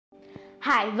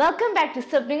Hi, welcome back to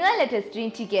swapnangal. Let us dream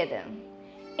together.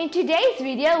 In today's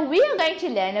video, we are going to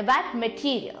learn about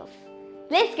materials.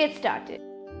 Let's get started.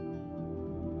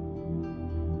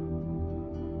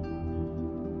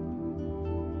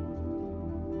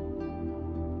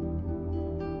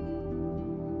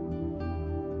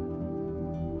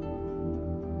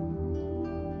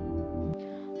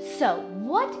 So,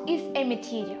 what is a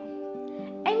material?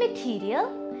 A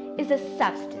material is a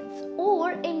substance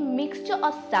or a mixture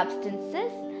of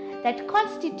substances that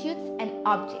constitutes an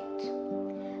object.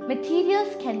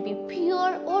 Materials can be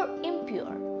pure or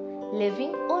impure,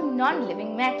 living or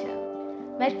non-living matter.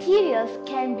 Materials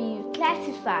can be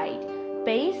classified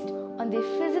based on their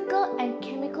physical and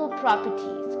chemical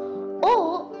properties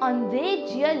or on their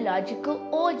geological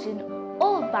origin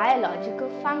or biological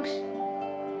function.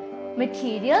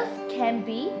 Materials can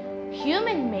be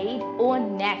human-made or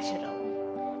natural.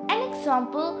 An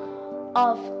example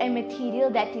of a material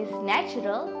that is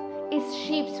natural is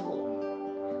sheep's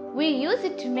wool. We use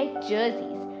it to make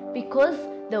jerseys because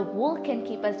the wool can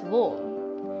keep us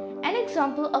warm. An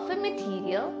example of a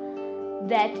material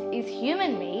that is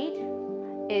human-made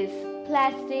is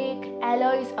plastic,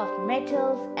 alloys of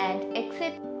metals, and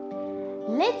etc.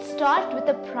 Let's start with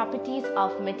the properties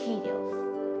of materials.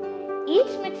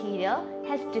 Each material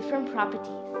has different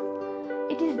properties.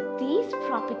 It is these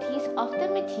properties of the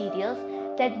materials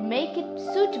that make it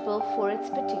suitable for its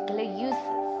particular uses.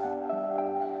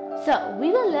 So,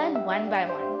 we will learn one by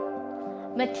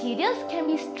one. Materials can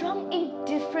be strong in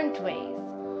different ways.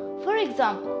 For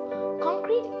example,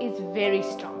 concrete is very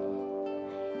strong.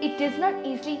 It does not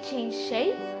easily change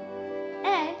shape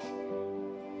and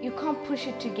you can't push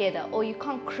it together or you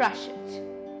can't crush it.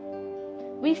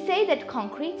 We say that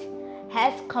concrete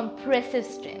has compressive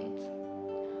strength.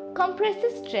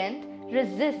 Compressive strength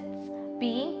resists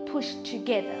being pushed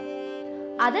together.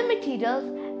 Other materials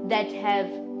that have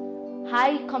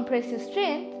high compressive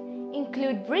strength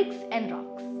include bricks and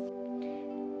rocks.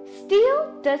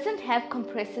 Steel doesn't have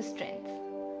compressive strength,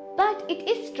 but it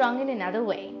is strong in another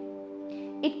way.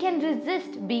 It can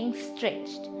resist being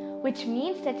stretched, which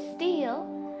means that steel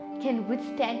can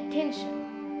withstand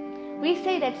tension. We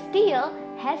say that steel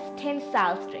has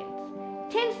tensile strength.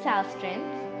 Tensile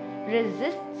strength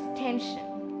resists tension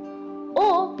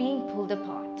or being pulled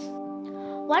apart.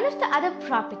 One of the other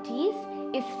properties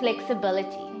is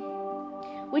flexibility,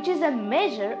 which is a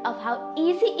measure of how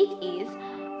easy it is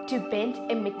to bend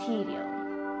a material.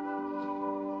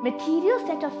 Materials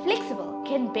that are flexible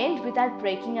can bend without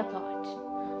breaking apart.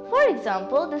 For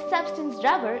example, the substance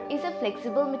rubber is a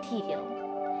flexible material.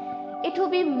 It will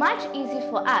be much easier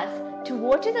for us to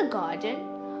water the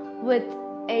garden with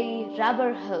a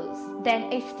rubber hose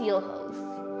than a steel hose.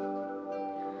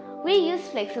 We use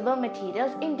flexible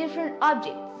materials in different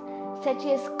objects such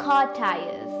as car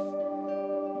tires,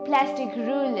 plastic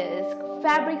rulers,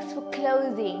 fabrics for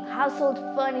clothing, household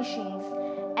furnishings,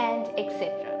 and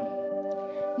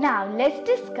etc. Now let's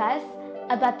discuss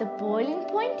about the boiling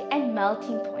point and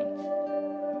melting points.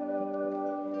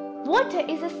 Water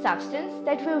is a substance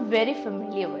that we're very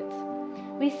familiar with.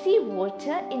 We see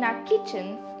water in our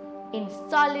kitchens in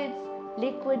solids,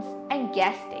 liquids, and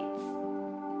gas states.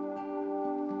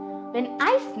 When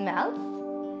ice melts,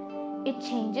 it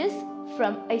changes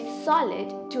from a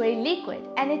solid to a liquid,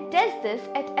 and it does this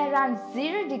at around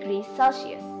 0 degrees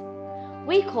Celsius.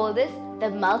 We call this the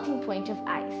melting point of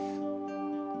ice.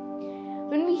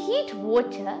 When we heat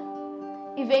water,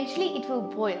 eventually it will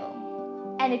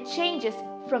boil, and it changes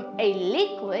from a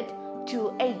liquid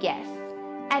to a gas.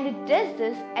 And it does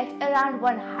this at around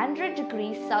 100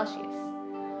 degrees Celsius.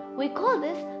 We call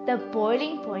this the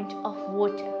boiling point of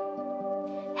water.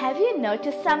 Have you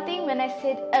noticed something when I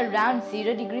said around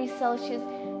 0 degrees Celsius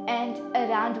and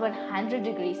around 100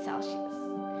 degrees Celsius?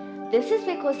 This is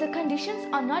because the conditions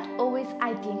are not always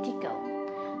identical.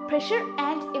 Pressure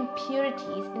and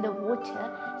impurities in the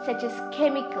water, such as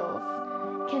chemicals,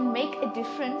 can make a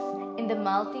difference in the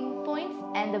melting points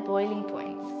and the boiling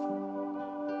points.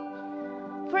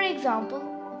 For example,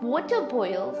 water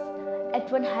boils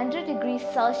at 100 degrees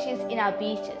Celsius in our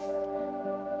beaches,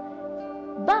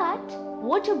 but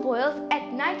water boils at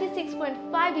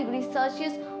 96.5 degrees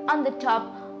Celsius on the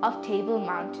top of Table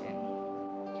Mountain.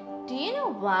 Do you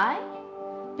know why?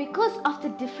 Because of the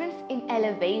difference in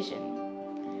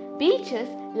elevation. Beaches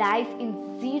lies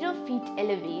in 0 feet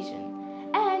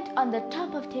elevation, and on the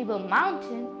top of Table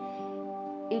Mountain,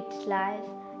 it lies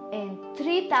in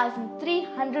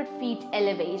 3,300 feet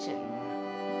elevation.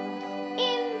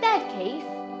 In that case,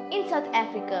 in South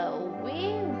Africa,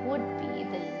 where would be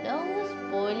the lowest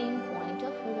boiling point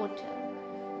of water?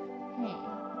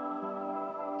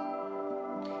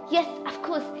 Yes, of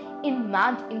course, in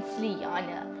Mount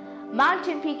Insliana,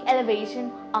 mountain peak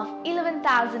elevation of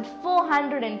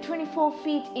 11,424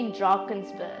 feet in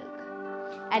Drakensberg.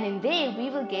 And in there we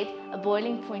will get a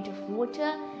boiling point of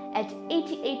water at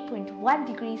 88.1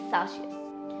 degrees Celsius.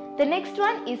 The next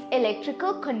one is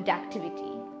electrical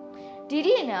conductivity. Did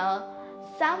you know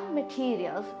some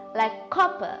materials like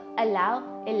copper allow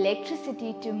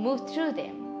electricity to move through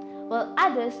them, while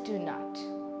others do not?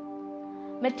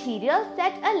 Materials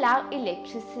that allow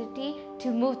electricity to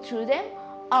move through them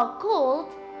are called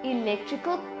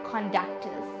electrical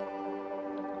conductors.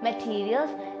 Materials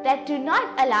that do not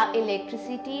allow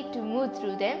electricity to move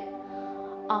through them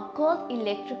are called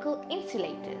electrical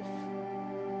insulators.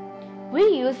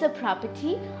 We use the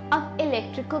property of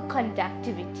electrical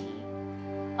conductivity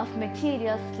of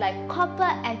materials like copper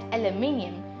and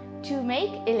aluminium to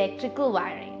make electrical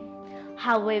wiring.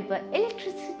 However,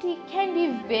 electricity can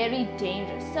be very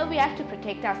dangerous, so we have to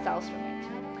protect ourselves from it.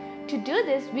 To do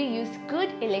this, we use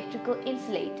good electrical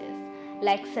insulators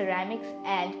like ceramics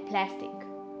and plastic.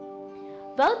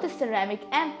 Both the ceramic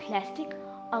and plastic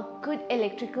are good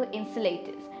electrical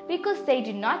insulators because they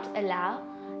do not allow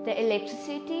the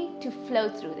electricity to flow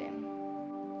through them.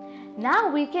 Now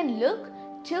we can look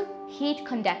to heat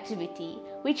conductivity,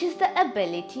 which is the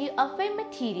ability of a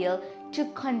material to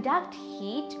conduct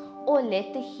heat or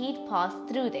let the heat pass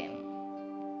through them.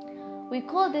 We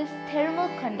call this thermal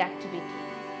conductivity.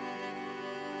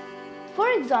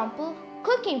 For example,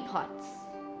 cooking pots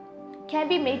can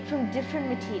be made from different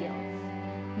materials.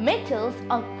 Metals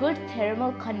are good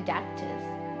thermal conductors.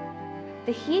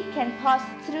 The heat can pass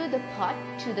through the pot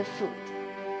to the food.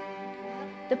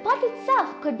 The pot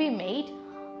itself could be made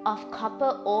of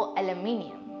copper or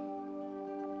aluminium.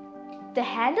 The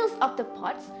handles of the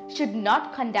pots should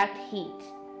not conduct heat,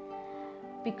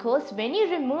 because when you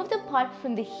remove the pot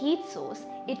from the heat source,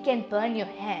 it can burn your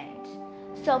hand.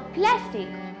 So plastic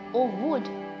or wood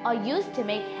are used to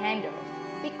make handles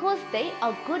because they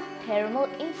are good thermal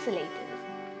insulators.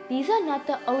 These are not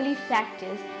the only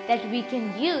factors that we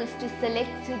can use to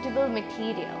select suitable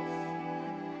materials.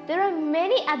 There are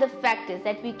many other factors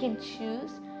that we can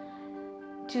choose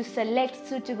to select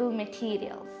suitable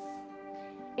materials.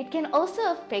 It can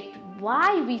also affect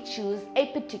why we choose a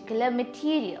particular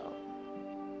material.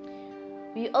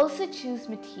 We also choose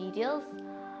materials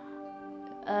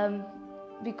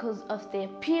because of their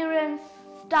appearance,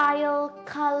 style,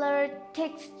 color,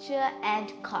 texture,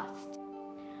 and cost.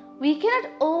 We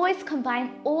cannot always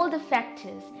combine all the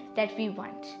factors that we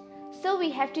want, so we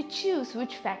have to choose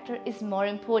which factor is more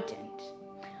important.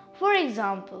 For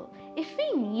example, if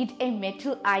we need a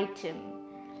metal item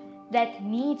that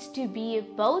needs to be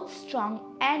both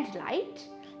strong and light,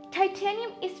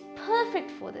 titanium is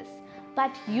perfect for this.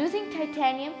 But using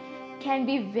titanium can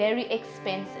be very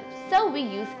expensive, so we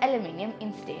use aluminium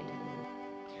instead.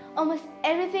 Almost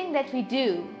everything that we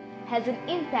do has an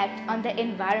impact on the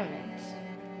environment.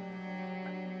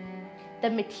 The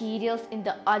materials in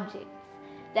the objects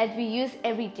that we use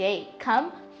every day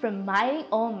come from mining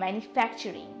or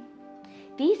manufacturing.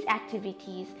 These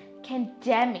activities can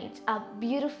damage our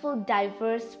beautiful,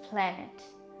 diverse planet.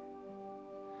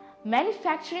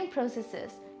 Manufacturing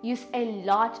processes use a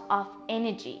lot of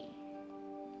energy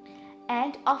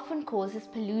and often causes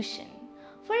pollution.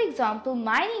 For example,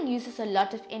 mining uses a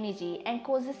lot of energy and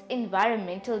causes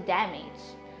environmental damage.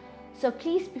 So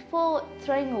please, before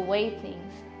throwing away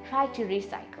things, try to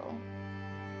recycle.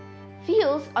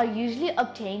 Fuels are usually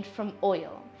obtained from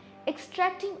oil.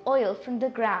 Extracting oil from the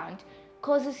ground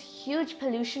causes huge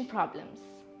pollution problems.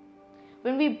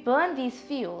 When we burn these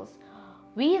fuels,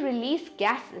 we release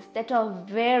gases that are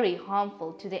very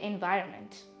harmful to the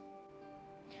environment.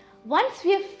 Once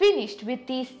we have finished with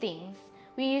these things,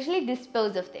 we usually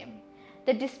dispose of them.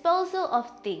 The disposal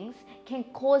of things can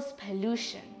cause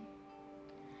pollution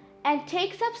and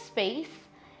takes up space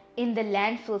in the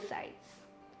landfill sites.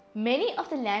 Many of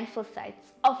the landfill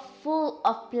sites are full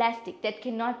of plastic that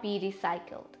cannot be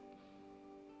recycled.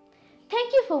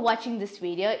 Thank you for watching this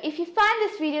video. If you find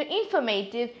this video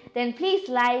informative, then please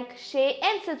like, share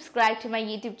and subscribe to my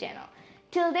YouTube channel.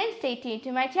 Till then, stay tuned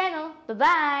to my channel.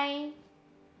 Bye-bye.